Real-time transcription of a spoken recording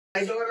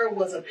My daughter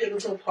was a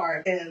pivotal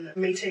part in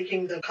me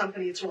taking the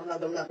company to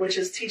another level, which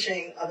is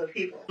teaching other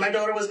people. My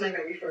daughter was my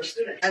very first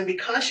student. And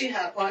because she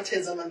had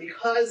autism and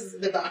because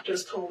the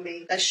doctors told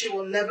me that she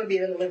will never be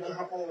able to live on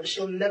her own,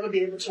 she'll never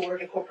be able to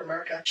work in corporate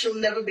America, she'll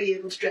never be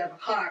able to drive a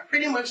car,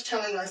 pretty much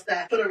telling us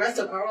that for the rest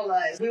of our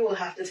lives, we will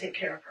have to take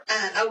care of her.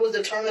 And I was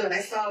determined, and I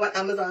saw what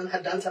Amazon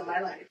had done to my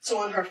life. So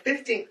on her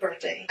 15th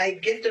birthday, I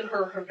gifted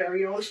her her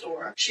very own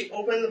store. She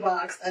opened the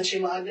box and she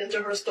logged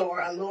into her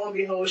store, and lo and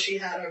behold, she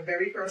had her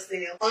very first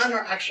sale on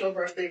her actual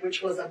birthday,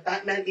 which was a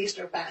Batman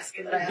Easter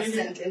basket that I had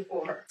sent in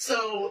for her.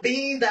 So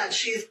being that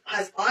she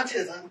has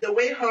autism, the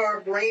way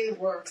her brain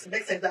works, the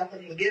next example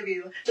I can give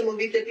you, the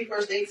movie 50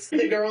 First Dates,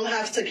 the girl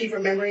has to keep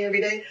remembering every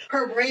day.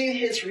 Her brain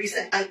hits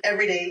reset, and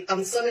every day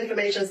some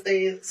information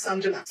stays, some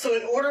do not. So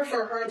in order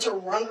for her to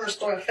run her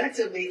store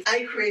effectively,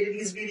 I created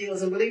these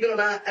videos, and believe it or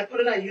not, I put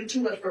it on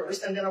YouTube at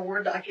first, and then a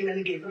Word document,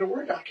 and gave it a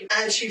Word document.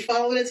 And she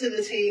followed it to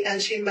the T,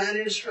 and she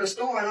managed her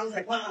store, and I was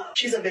like, wow,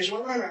 she's a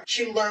visual learner.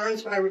 She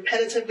learns by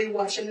repetitively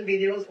watching the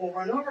videos over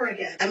and over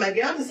again. I might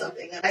be onto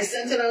something. I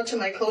sent it out to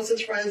my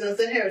closest friends and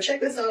said, here, check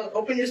this out,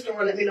 open your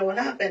store, let me know what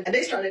happened. And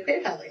they started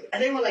PayPaling.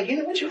 And they were like, you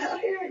know what you have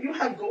here? You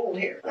have gold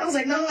here. And I was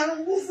like, no,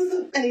 this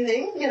isn't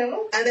anything, you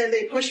know? And then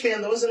they pushed me,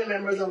 and those are the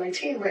members on my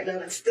team right now,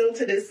 and still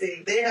to this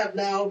day, they have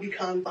now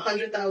become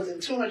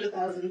 100,000,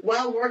 200,000,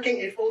 while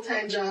working a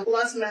full-time job,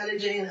 plus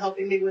managing and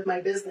helping me with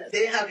my business.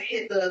 They have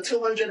hit the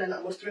 $200,000 and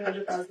almost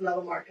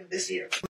 $300,000 mark this year.